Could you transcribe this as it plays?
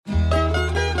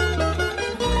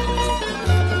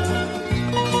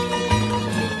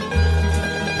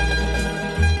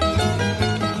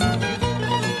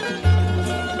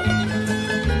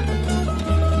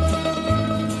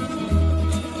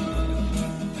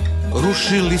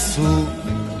rušili su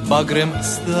bagrem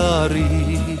stari,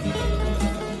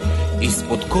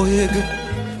 ispod kojeg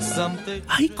sam te...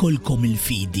 Ħajkolkom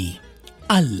il-fidi,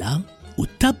 Alla u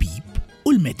t-tabib u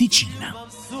l-mediċina.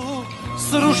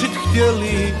 Srušit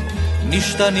htjeli,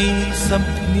 ništa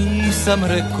nisam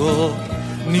reko,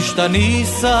 ništa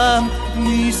nisam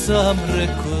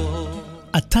reko.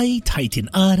 Għattajt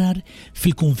ħajtinqarar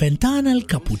fil-Kunventana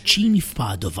l-Kapuċċini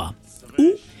f'Padova u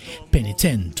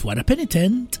penitent wara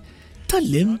penitent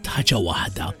tallimt ħaġa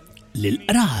waħda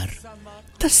l-qrar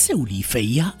tassew li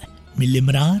jfejjaq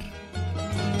mill-imrar.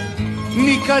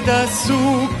 Nikada su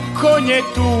konje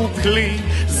tukli,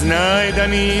 znaj da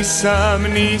nisam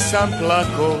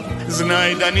plako,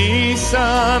 znaj da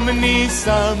nisam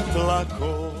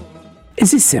plako.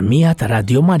 Iżis semmija ta'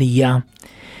 Radju Marija,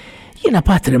 jiena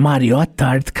Patri Mario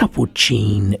Attard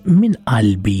Kapuċċin minn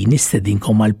qalbi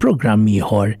nistedinkom għal programm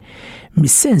ieħor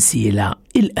mis-sensiela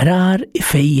Il-qrar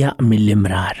ifejjaq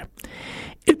mill-imrar.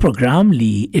 Il-programm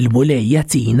li il-mulej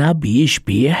jatina biex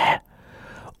bih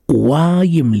huwa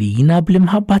jimlina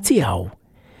bl-imħabba tiegħu.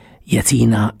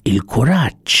 Jatina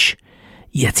il-kuraġġ,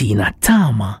 jatina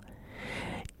t-tama.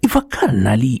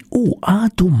 Ifakkarna li hu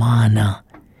għadu magħna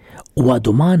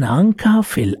anka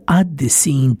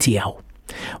fil-qaddisin tiegħu.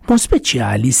 Mo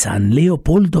speċjali San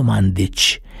Leopoldo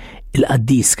Mandic,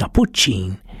 il-qaddis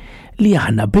Kapuċċin, li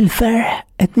aħna bil-ferħ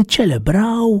qed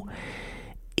niċċelebraw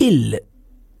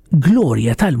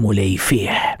il-glorja tal-mulej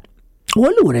fih. U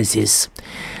allura eżis,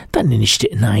 tanni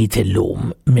nixtieq ngħid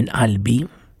illum minn qalbi,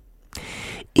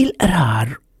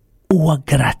 il-qrar huwa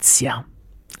grazzja.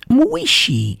 Mhuwiex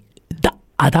xi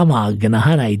daqqa ta' magna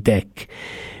ħanajdek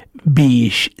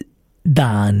biex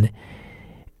dan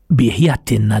bih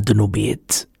jattinna dnubiet,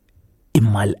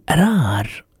 imma l-qrar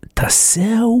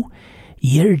tassew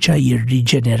jerġa'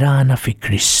 jirriġenerana fi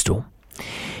Kristu.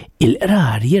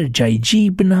 Il-qrar jerġa'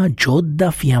 jġibna ġodda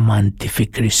fjamanti fi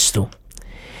Kristu.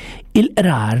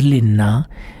 Il-qrar lilna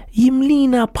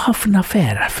jimlina bħafna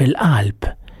ferħ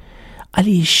fil-qalb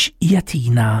għaliex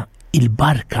jatina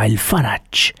il-barka,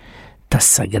 il-faraġġ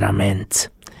tas-sagrament.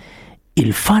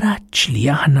 Il-faraġġ li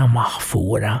aħna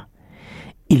maħfura,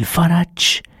 il-faraġġ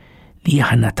li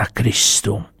aħna ta'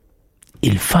 Kristu,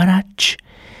 il-faraġġ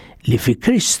li fi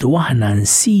Kristu aħna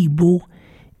nsibu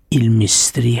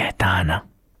il-mistrieħ tagħna.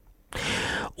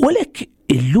 U għalhekk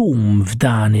illum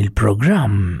f'dan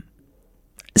il-programm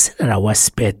se naraw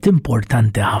aspett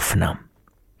importanti ħafna.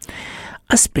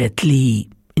 Aspett li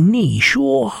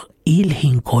nixuh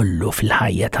il-ħin kollu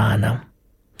fil-ħajja tagħna.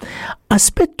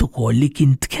 Aspett ukoll li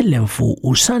kien tkellem fuq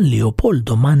San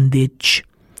Leopoldo Mandic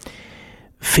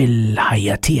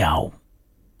fil-ħajja tiegħu.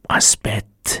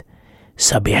 Aspett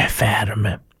sabiħ ferm.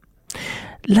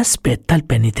 L-aspett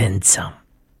tal-penitenza.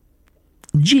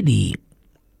 Ġili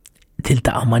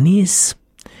tiltaqa' ma' nies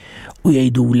u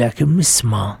jgħidulek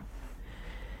imma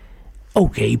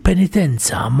okej,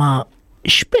 penitenza, ma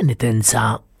x'penitenza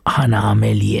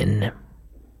ħanagħmel jien?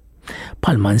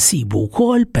 Palma nsibu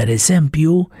wkoll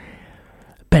pereżempju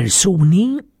persuni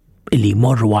li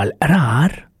jmorru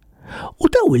għall-qrar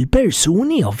u daw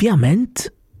il-persuni ovvjament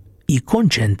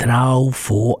jikkonċentraw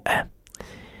fuq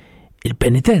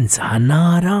il-penitenza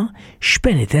ħannara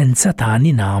x'penitenza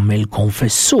tani nagħmel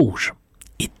konfessur.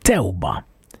 It-tewba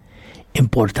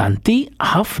importanti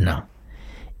ħafna.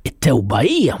 It-tewba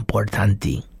hija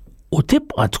importanti u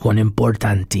tibqa' tkun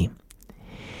importanti.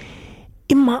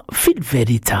 Imma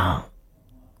fil-verità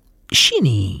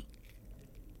x'inhi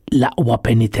l-aqwa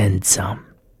penitenza?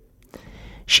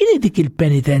 X'inhi dik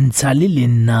il-penitenza li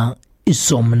lilna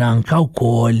issomna anka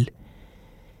wkoll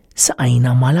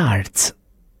saqajna mal-art?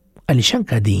 Għaliex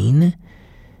anka din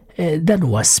dan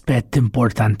huwa aspett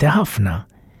importanti ħafna.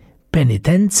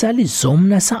 Penitenza li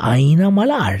żommna saqajna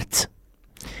mal-art.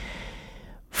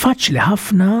 Faċli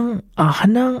ħafna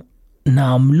aħna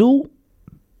nagħmlu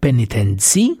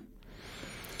penitenzi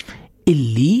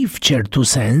illi f'ċertu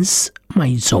sens ma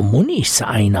jżommunix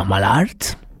saqajna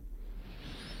mal-art.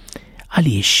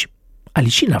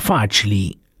 Għaliex jiena faċli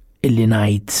illi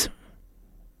ngħid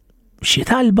xi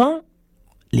talba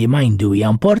li mindu hija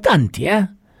importanti,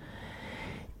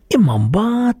 imma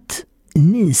mbagħad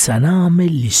ninsa nagħmel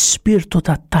l-ispirtu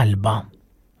tat-talba.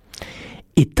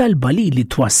 It-talba li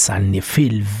twassalni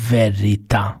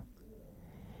fil-verità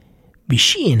biex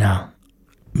jiena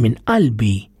minn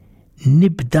qalbi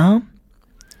nibda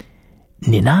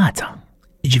ninata.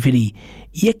 Ġifieri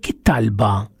jekk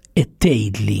it-talba qed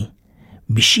tgħidli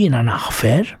biex jiena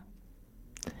naħfer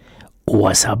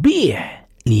huwa sabiħ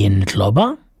li jien nitloba,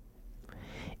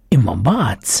 imma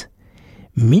mbagħad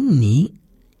minni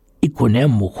ikun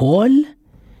hemm ukoll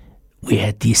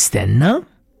wieħed jistenna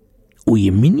u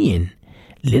jien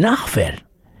li naħfer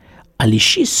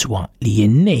għaliex jiswa li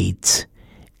jennejt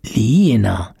li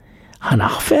jiena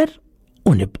ħanaħfer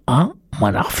u nibqa'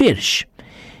 ma naħfirx.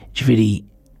 Ġifieri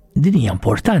din hija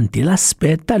importanti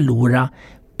l-aspett allura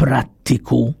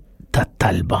prattiku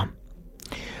tat-talba.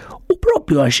 U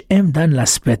propju għax hemm dan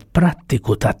l-aspett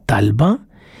prattiku tat-talba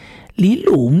li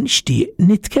llum nixtieq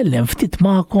nitkellem ftit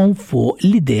magħkom fuq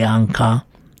l-idea anka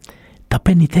ta'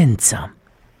 penitenza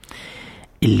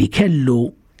illi kellu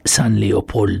San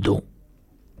Leopoldu.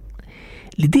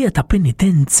 L-idea ta'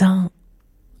 penitenza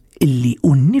illi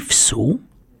hu nnifsu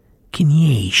kien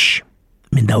jgħix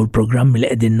minn dawn il-programmi li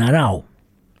qegħdin naraw.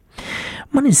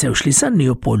 Ma ninsewx li San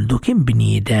Leopoldu kien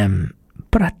bniedem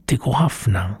prattiku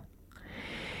ħafna.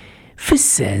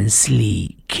 Fis-sens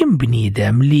li kien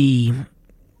bniedem li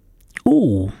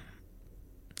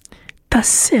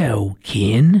tassew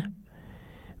kien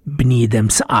bniedem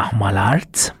saqaħ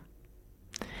mal-art,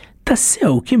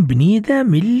 tassew kien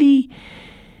bniedem illi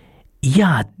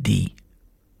jgħaddi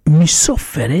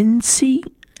mis-sofferenzi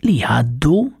li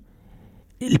jgħaddu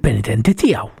il-penitenti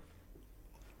tiegħu.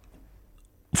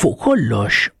 Fuq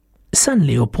kollox, San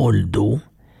Leopoldu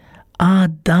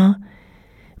għadda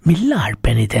mill-ar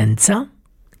penitenza,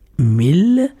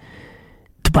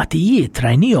 mill-tbatijiet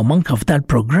rajnijom anka f'dal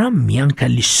programmi anka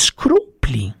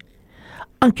l-iskrupli,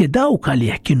 anke dawk li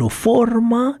kienu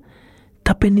forma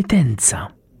ta' penitenza.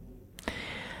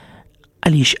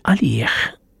 Għaliex għalih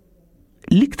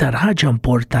l-iktar ħaġa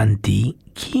importanti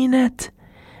kienet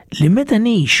li meta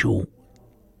ngħixu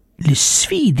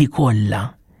l-sfidi kollha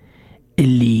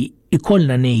illi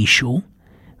ikollna ngħixu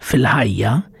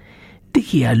fil-ħajja, dik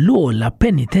hija l-ogħla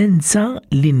penitenza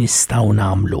li nistgħu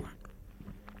nagħmlu.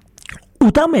 U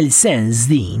tagħmel sens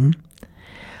din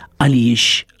għaliex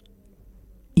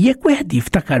jekk wieħed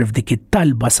jiftakar f'dik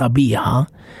it-talba sabiħa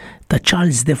ta'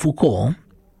 Charles de Foucault,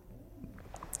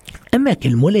 hemmhekk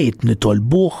il-mulejt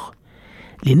nitolbuh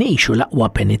li ngħixu l-aqwa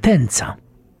penitenza.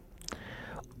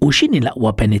 U x'inhi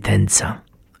l-aqwa penitenza?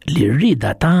 Li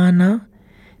r-rieda tagħna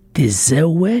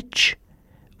tiżżewweġ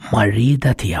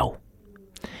mar-rieda tiegħu.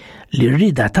 Li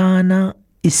r-rieda tagħna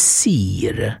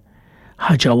issir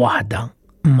ħaġa waħda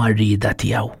mar-rieda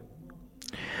tiegħu.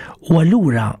 U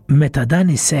allura meta dan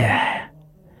iseħħ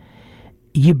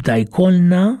jibda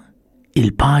jkollna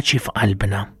il-paċi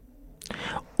f'qalbna.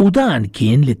 U dan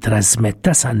kien li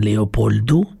trasmetta San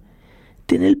Leopoldu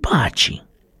din il-paċi.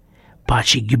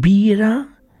 Paċi kbira,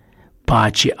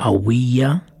 paċi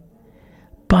qawwija,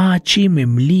 paċi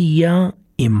mimlija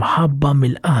imħabba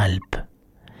mill-qalb.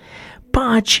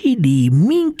 Paċi li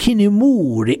min kien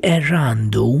imur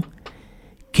errandu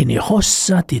kien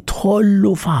iħossa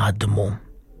tidħollu f'għadmu.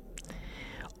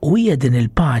 U hija din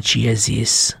il-paċi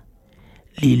eżis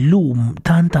li llum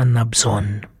tant għandna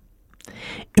bżonn.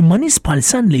 Imma nies bħal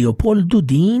San Leopoldu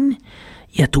din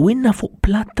jagħtuwilna fuq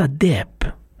platt tad-deheb,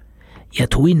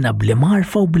 jagħtuwilna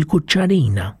bl-marfa u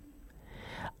bil-kuċċarina.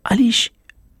 Għaliex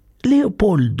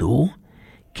Leopoldu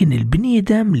kien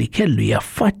il-bniedem li kellu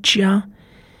jaffaċċja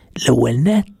l-ewwel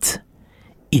nett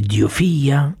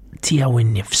id-djufija tiegħu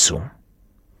innifsu.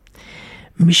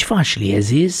 Mhix faċli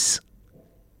eżiż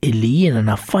illi jiena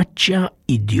naffaċċja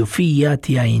id-djufija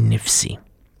tiegħi nnifsi.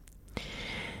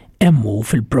 Hemmu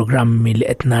fil-programmi li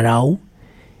qed naraw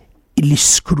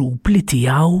l-iskrupli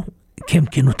tiegħu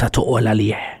kemm kienu ta' toqol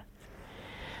għalih.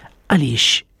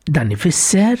 Għaliex dan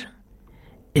ifisser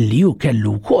illi hu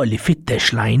kellu wkoll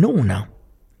ifittex l-għajnuna.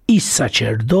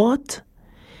 Is-saċerdot,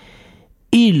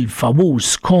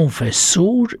 il-famuż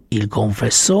konfessur,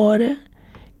 il-konfessore,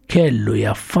 kellu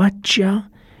jaffaċċja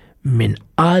minn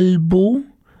qalbu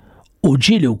u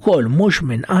ġieli wkoll mhux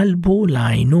minn qalbu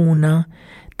l-għajnuna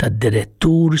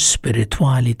tad-direttur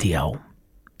spiritwali tiegħu.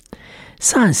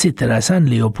 Sansitra San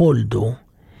Leopoldu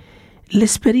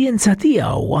l-esperjenza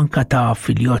tiegħu anka ta'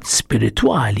 filjot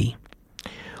spiritwali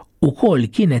ukoll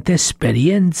kienet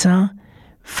esperjenza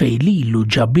fejn lilu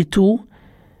ġabitu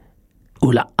u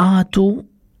laqatu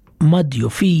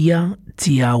mad-djufija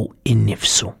tiegħu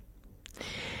innifsu.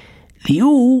 Li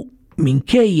hu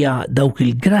minkejja dawk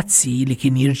il-grazzi li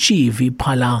kien jirċievi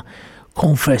bħala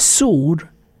konfessur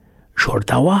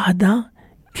xorta waħda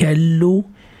kellu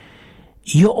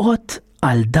joqgħod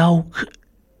għal dawk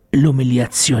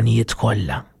l-umiljazzjonijiet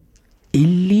kollha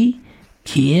illi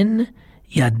kien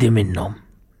jgħaddi minnhom.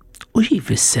 U xi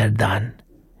jfisser dan?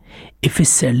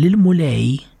 Ifisser lil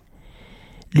mulej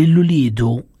lil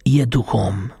uliedu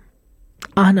jedukom.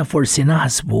 Aħna forsi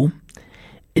naħsbu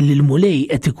illi l-mulej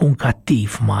qed ikun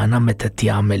kattiv magħna meta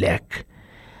jagħmel hekk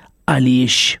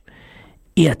għaliex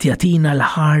qiegħed jagħtina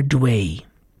l-hard way.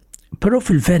 Però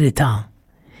fil-verità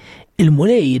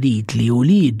il-mulej jrid li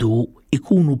uliedu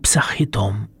ikunu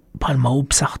b'saħħithom, bħalma hu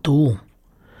b'saħħtu.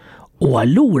 U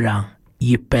allura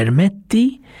jippermetti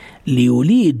li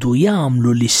uliedu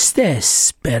jagħmlu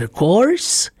l-istess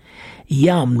perkors,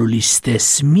 jagħmlu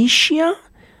l-istess mixja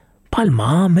bħalma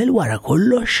għamel wara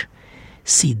kollox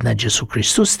Sidna Ġesu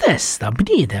Kristu stess ta'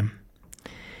 bniedem.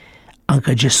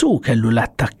 Anke Ġesu kellu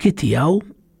l-attakki tiegħu,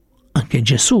 anke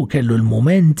Ġesu kellu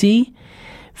l-momenti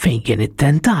fejn kien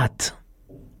ittentat.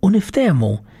 U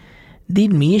niftehmu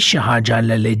din mhijiex xi ħaġa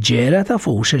leġġera ta'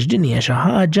 fuq għax din hija xi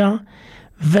ħaġa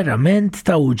verament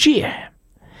ta' uġieħ.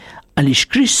 Għaliex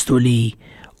Kristu li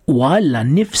huwa Alla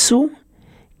nnifsu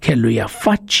kellu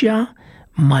jaffaċċja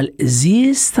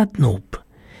mal-qżiż tad-dnub,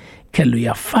 kellu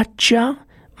jaffaċċja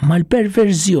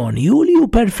mal-perverżjoni u li hu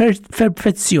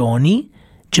perfezzjoni,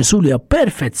 Ġesu li hu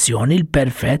perfezzjoni,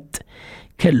 il-perfett,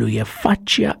 kellu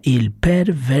jaffaċċja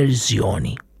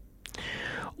il-perverżjoni.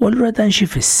 U allura dan xi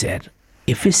fisser?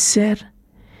 Ifisser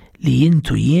li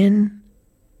intu jien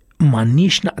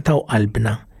m'għandniex naqtaw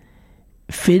qalbna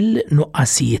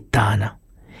fil-nuqqasijiet tagħna,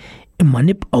 imma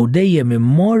nibqgħu dejjem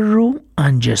immorru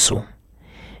għand Ġesu.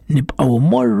 Nibqgħu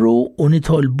immorru u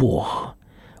nitolbuh.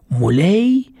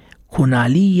 Mulej kun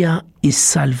għalija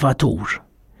is-Salvatur.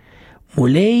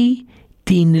 Mulej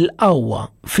tin il-qawwa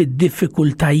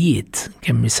fid-diffikultajiet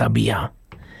kemm sabiħa.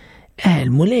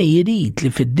 Mulej jrid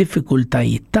li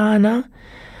fid-diffikultajiet tagħna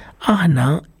aħna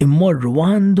immorru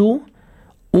għandu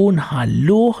u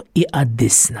nħalluh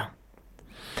iqaddisna.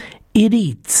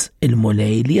 Irid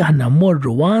il-mulej li aħna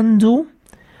mmorru għandu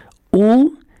u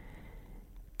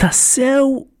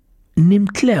tassew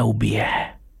nimtlew bih.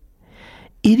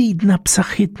 Iridna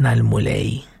b'saħħitna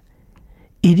l-mulej.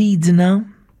 Iridna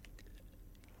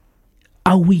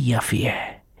qawwija fih.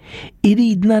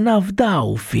 Iridna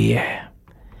nafdaw fih.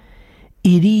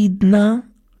 Iridna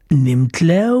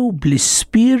nimtlew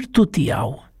bl-ispirtu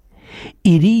tiegħu.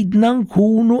 Iridna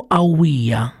nkunu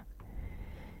qawwija.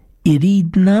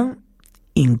 Iridna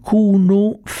nkunu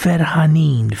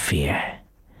ferħanin fih.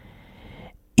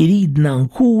 Iridna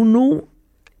nkunu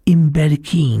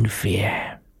imberkin fih.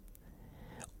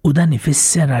 U dan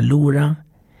ifisser allura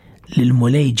li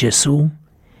l-mulej Ġesu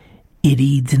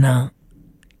iridna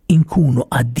nkunu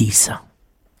qaddisa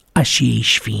għax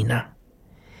jgħix fina.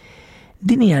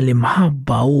 Din hija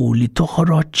l-imħabba u li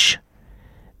toħroġ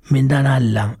minn dan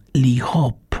Alla li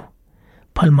jħobb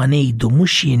bħalma ngħidu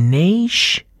mhux jien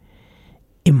ngħix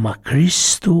imma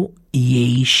Kristu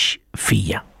jgħix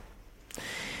fija.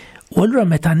 U allura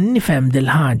meta nifhem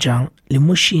dil-ħaġa li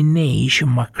mhux jien ngħix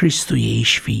imma Kristu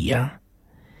jgħix fija,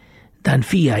 dan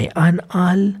fija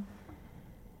jqanqal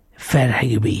ferħ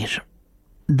kbir.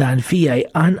 Dan fija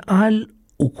jqanqal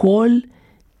ukoll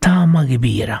tama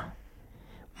kbira.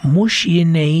 Mhux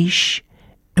jien ngħix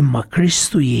imma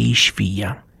Kristu jgħix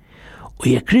fija. U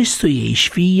jekk Kristu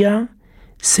jgħix fija,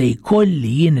 se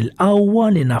jkolli jien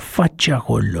il-qawwa li naffaċċja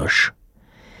kollox.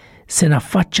 Se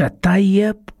naffaċċja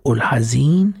t-tajjeb u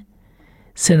l-ħażin,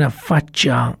 se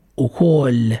naffaċċja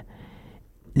ukoll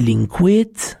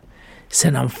l-inkwiet,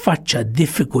 se naffaċċja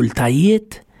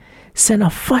d-diffikultajiet, se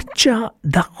naffaċċja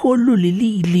dak kollu li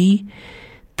lili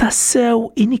tassew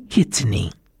inikkitni,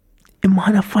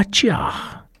 imma naffaċċjah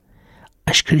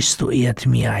għax Kristu qiegħed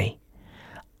miegħi,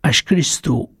 għax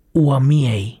Kristu huwa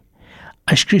miegħi,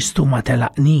 għax Kristu ma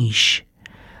telaqnix,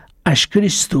 għax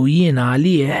Kristu jiena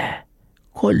għalih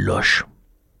kollox.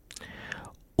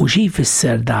 U xi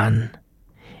jfisser dan?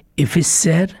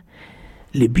 Ifisser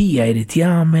li bija jrid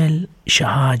jagħmel xi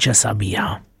ħaġa sabiħa.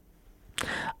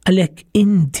 Għalhekk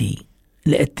inti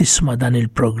li qed tisma' dan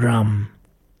il-programm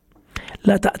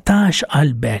la taqtax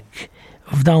qalbek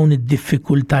f'dawn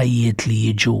id-diffikultajiet li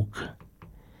jiġuk.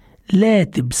 Le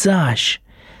tibżax,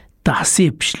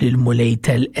 taħsibx li l-mulej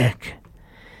telqek,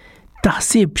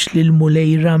 taħsibx li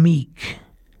l-mulej ramik,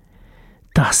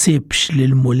 taħsibx li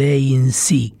l-mulej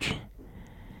insik,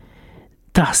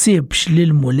 taħsibx li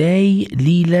l-mulej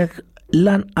lilek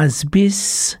lanqas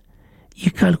biss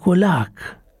jikkalkulak.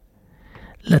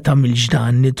 La tagħmilx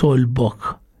dan nitolbok,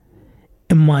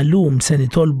 imma llum se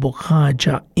nitolbok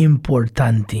ħaġa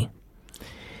importanti.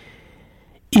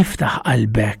 Iftaħ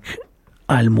qalbek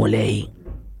għal-mulej,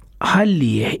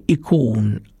 ħallih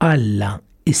ikun Alla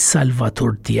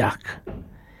is-Salvatur tiegħek.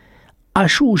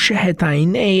 Għax hu xeħet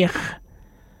għajnejh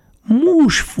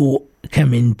mhux fuq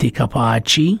kemm inti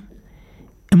kapaċi,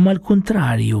 imma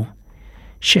l-kuntrarju,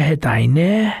 xeħet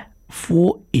għajnejh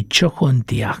fuq iċ-ċokon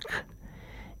tiegħek.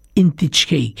 Inti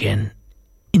ċkejken,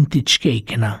 inti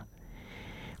ċkejkna,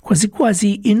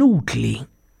 kważi inutli.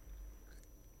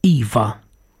 Iva,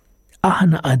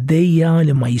 aħna għaddejja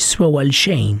li ma jiswew għal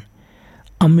xejn,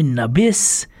 għamilna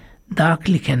biss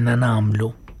dak li kellna nagħmlu.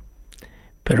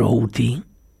 Però ħuti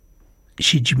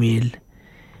xi ġmiel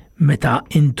meta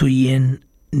intu jien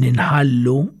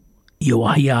ninħallu jew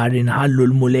aħjar inħallu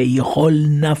l-mulej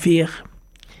jħollna fih.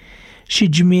 Xi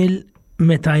ġmiel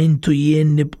meta intu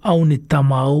jien nibqgħu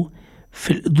nittamaw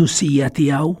fil-qdusija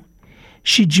tiegħu.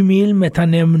 Xi ġmiel meta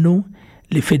nemmnu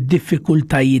li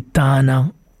fid-diffikultajiet tagħna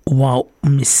huwa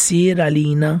missier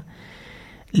għalina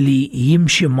li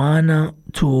jimxi magħna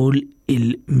tul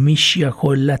il-mixja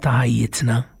kollha ta'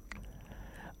 ħajjitna.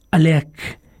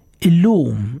 Għalhekk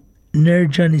illum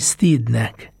nerġa'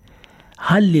 nistiednek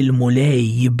ħalli l-mulej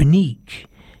jibnik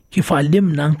kif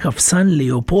għallimna anke f'San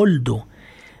Leopoldu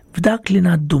f'dak li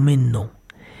ngħaddu minnu,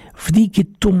 f'dik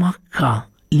it-tumakka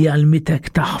li għalmitek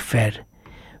taħfer,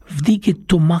 f'dik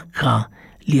it-tumakka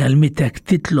li għalmitek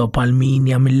titlob għal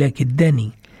min jagħmillek id-deni,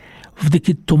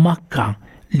 f'dik it-tumakka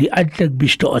li qaltlek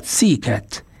biex toqgħod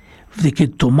siket, f'dik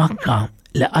it-tumakka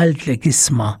li qaltlek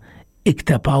isma'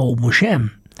 ikteb hawn mhux hemm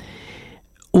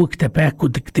u ikteb hekk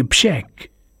u tiktib xekk,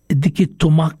 dik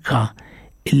it-tumakka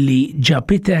li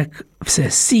ġabitek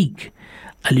f'sessik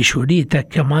għaliex uritek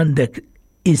kemm għandek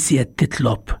iżjed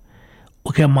titlob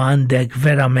u kemm għandek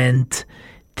verament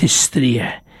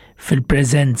tistrieħ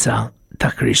fil-preżenza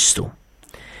ta' Kristu.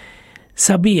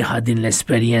 Sabiħa din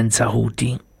l-esperjenza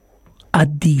ħuti,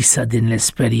 qaddisa din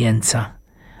l-esperjenza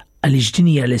għaliex din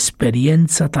hija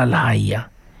l-esperjenza tal-ħajja,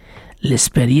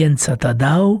 l-esperjenza ta'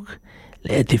 dawk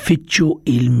li qed ifittxu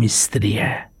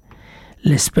il-mistrieħ,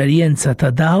 l-esperjenza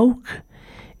ta' dawk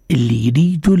illi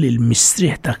jridu li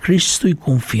l-mistrieħ ta' Kristu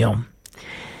jkun fihom.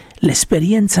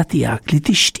 L-esperjenza tiegħek li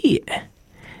tixtieq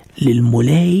li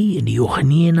l-mulej li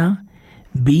juħniena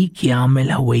bik jagħmel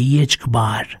ħwejjeġ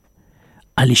kbar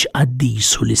għaliex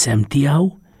qaddisu l-isem tiegħu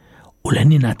u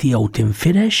l-ħnina tiegħu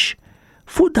tinfirex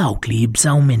fuq dawk li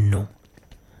jibżgħu minnu.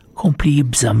 Kompli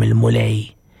jibża' mill-mulej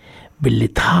billi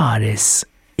tħares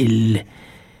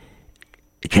il-kelma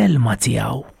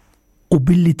tiegħu u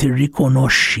billi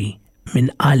tirrikonoxxi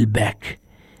minn qalbek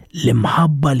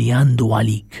l-imħabba li għandu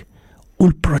għalik u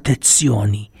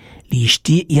l-protezzjoni li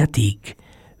jixtieq jagħtik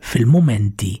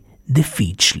fil-momenti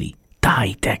diffiċli ta'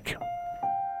 ħajtek.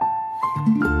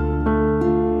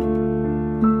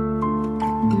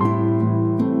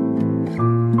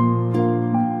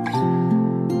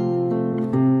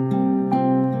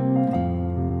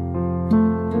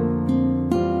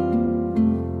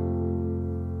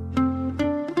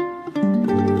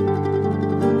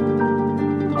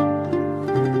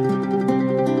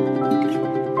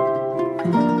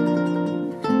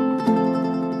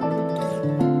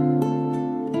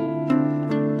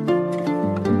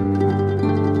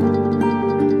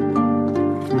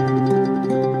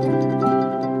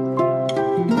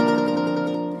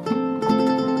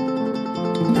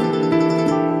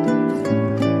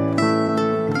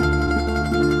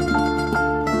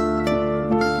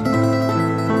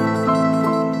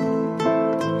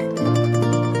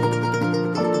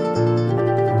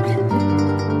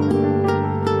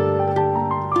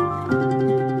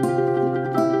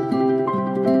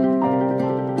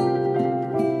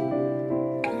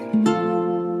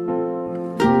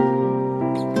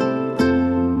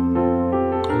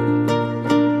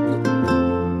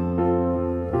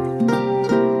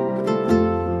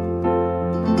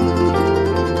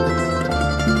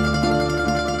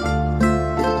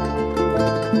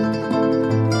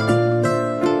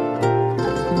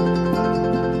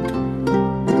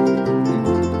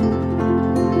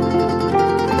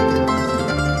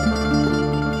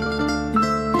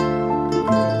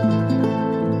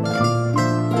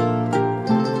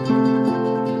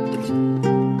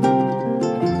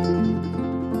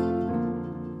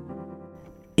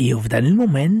 F'dan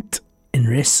il-moment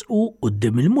inresqu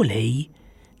quddiem il-mulej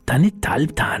dan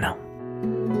it-talb tagħna.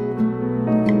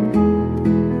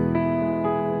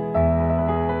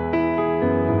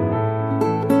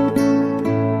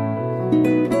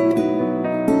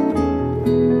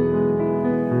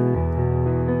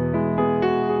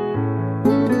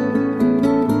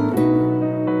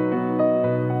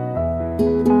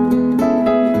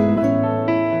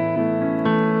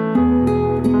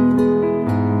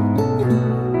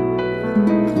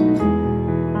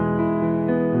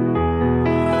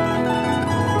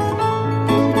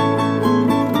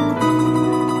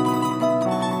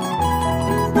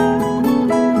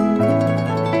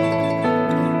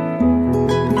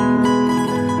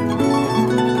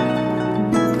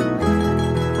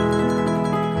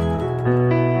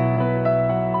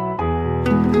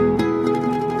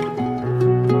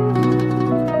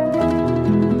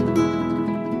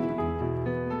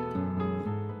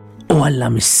 Alla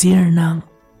missierna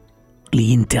li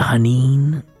jinti ħanin,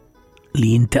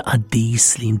 li jinti qaddis,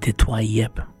 li jinti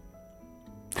twajjeb.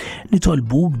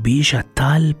 Nitolbuk biex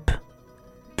għat-talb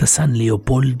ta' San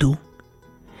Leopoldu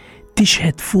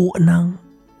tixħed fuqna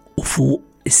u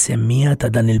fuq is-semmija ta'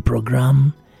 dan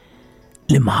il-programm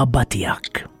l-imħabba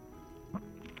tiegħek.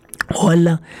 U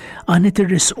Alla għanet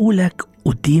irrisqulek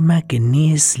quddiemek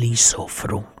in-nies li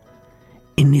jsofru,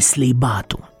 in-nies li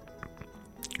jbatu,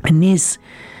 in-nies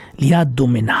li għaddu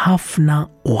minn ħafna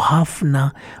u ħafna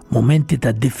momenti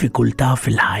ta' diffikultà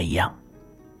fil-ħajja.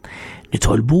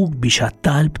 Nitolbuk biex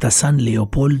għat-talb ta' San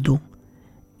Leopoldu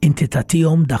inti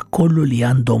tagħtihom dak kollu li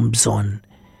għandhom bżonn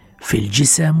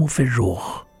fil-ġisem u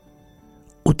fir-ruħ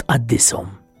u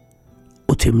tqaddishom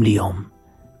u timlihom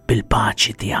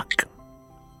bil-paċi tiegħek.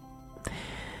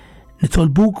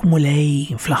 Nitolbuk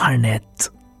mulej fl-aħħar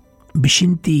nett biex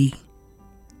inti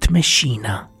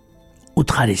tmexxina u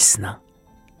tħarisna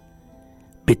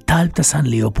bit-talb ta' San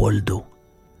Leopoldu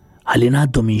ħalli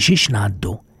ngħaddu minn xiex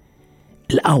ngħaddu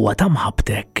l-qawwa ta'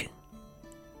 mħabbtek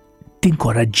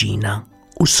tinkoraġġina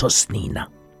u sostnina.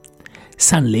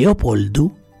 San Leopoldu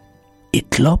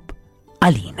itlob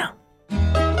għalina.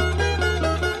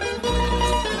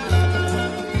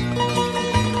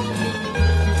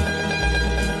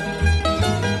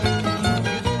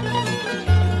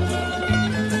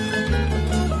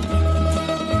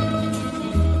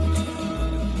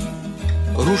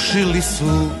 Rušili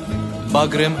su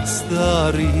bagrem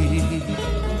stari,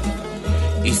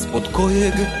 ispod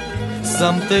kojeg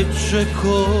sam te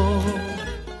čekao.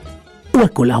 U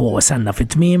ekku l-ħwa wasanna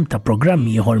fit-tmiem ta'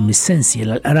 programmi ieħor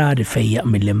mis-sensiela Il-qrar ifejjaq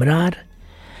mill-imrar.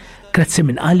 Grazzi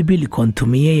minn qalbi li kontu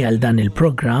miegħi għal dan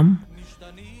il-programm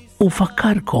u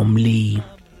fakkarkom li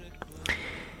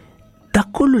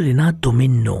dak kollu li ngħaddu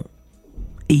minnu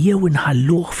ejjew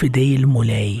inħalluh f'idej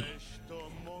il-mulej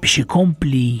biex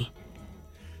ikompli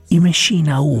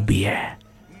jimexxina hu bih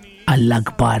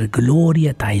għall-akbar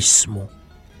glorja ta' ismu,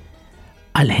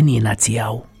 għall-ħniena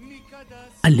tiegħu,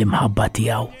 għall-imħabba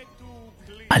tiegħu,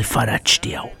 għall-faraġġ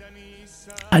tiegħu.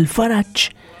 Għall-faraġġ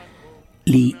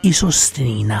li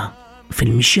jisostinina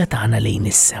fil-mixja tagħna lejn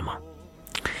is-sema.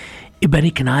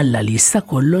 Ibarikna Alla li jista'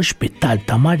 kollox bit-talb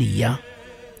ta' Marija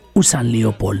u San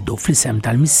Leopoldu fl-isem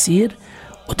tal-Missier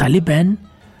u tal-Iben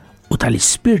u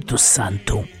tal-Ispirtu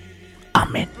Santu.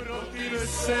 Amen.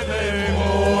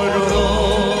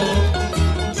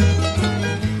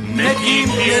 Nekim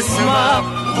pjesma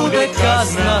bude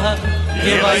kazna,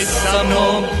 pjevaj sa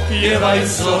mnom, pjevaj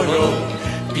zoro,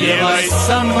 pjevaj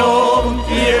sa mnom,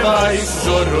 pjevaj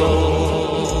zoro.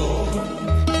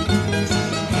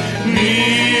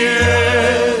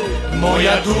 Nije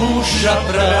moja duša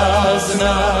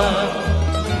prazna,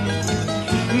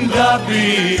 da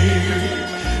bi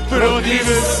protiv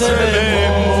sebe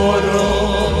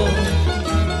moro.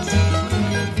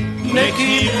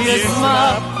 Neki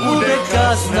pjesma bude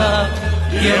kazna,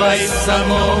 pjevaj sa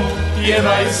mnom,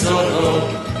 pjevaj zoro,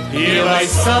 pjevaj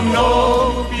sa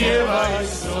mnom, pjevaj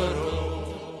zoro.